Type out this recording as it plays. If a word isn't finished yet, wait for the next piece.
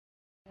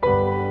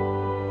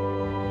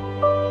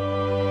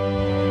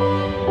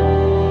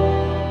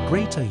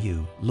Great are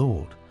you,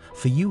 Lord,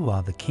 for you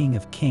are the King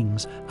of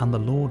kings and the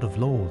Lord of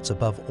lords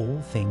above all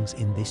things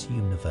in this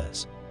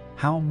universe.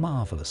 How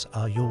marvelous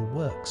are your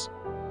works!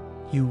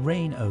 You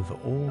reign over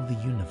all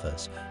the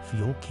universe, for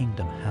your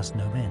kingdom has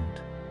no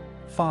end.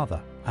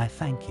 Father, I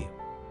thank you.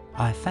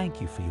 I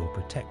thank you for your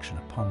protection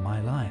upon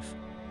my life.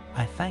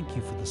 I thank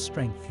you for the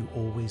strength you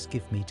always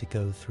give me to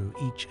go through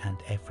each and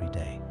every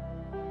day.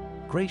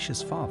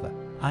 Gracious Father,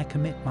 I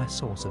commit my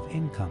source of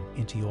income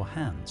into your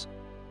hands.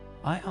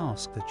 I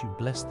ask that you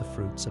bless the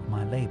fruits of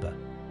my labor.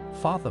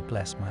 Father,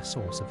 bless my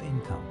source of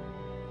income.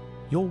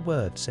 Your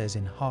word says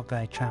in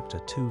Haggai chapter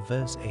 2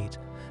 verse 8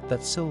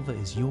 that silver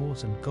is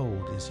yours and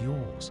gold is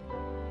yours.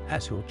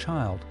 As your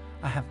child,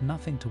 I have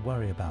nothing to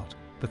worry about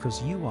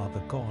because you are the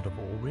God of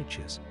all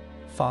riches.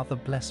 Father,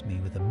 bless me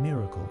with a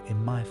miracle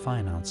in my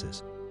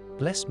finances.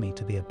 Bless me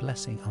to be a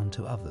blessing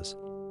unto others.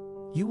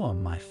 You are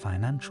my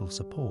financial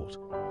support.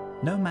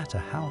 No matter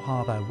how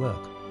hard I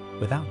work,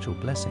 without your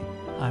blessing,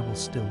 I will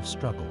still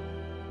struggle.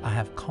 I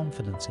have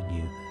confidence in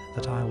you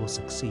that I will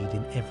succeed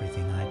in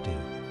everything I do.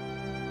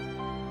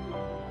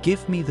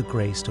 Give me the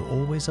grace to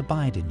always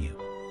abide in you,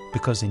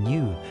 because in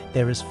you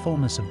there is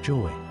fullness of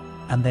joy,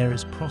 and there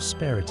is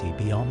prosperity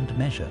beyond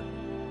measure.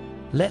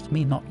 Let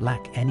me not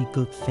lack any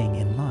good thing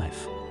in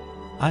life.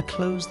 I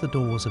close the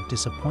doors of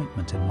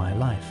disappointment in my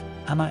life,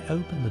 and I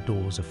open the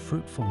doors of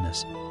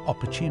fruitfulness,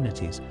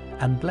 opportunities,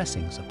 and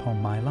blessings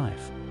upon my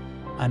life.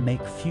 I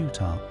make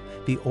futile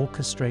the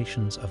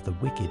orchestrations of the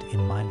wicked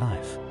in my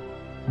life.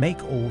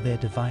 Make all their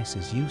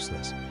devices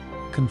useless.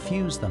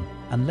 Confuse them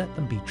and let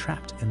them be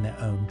trapped in their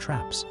own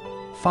traps.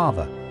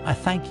 Father, I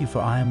thank you for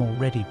I am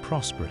already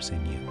prosperous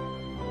in you.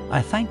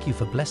 I thank you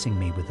for blessing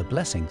me with the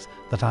blessings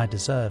that I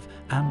deserve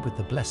and with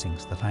the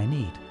blessings that I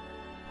need.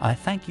 I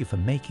thank you for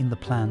making the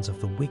plans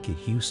of the wicked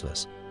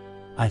useless.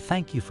 I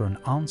thank you for an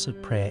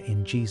answered prayer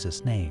in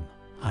Jesus' name.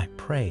 I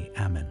pray,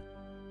 Amen.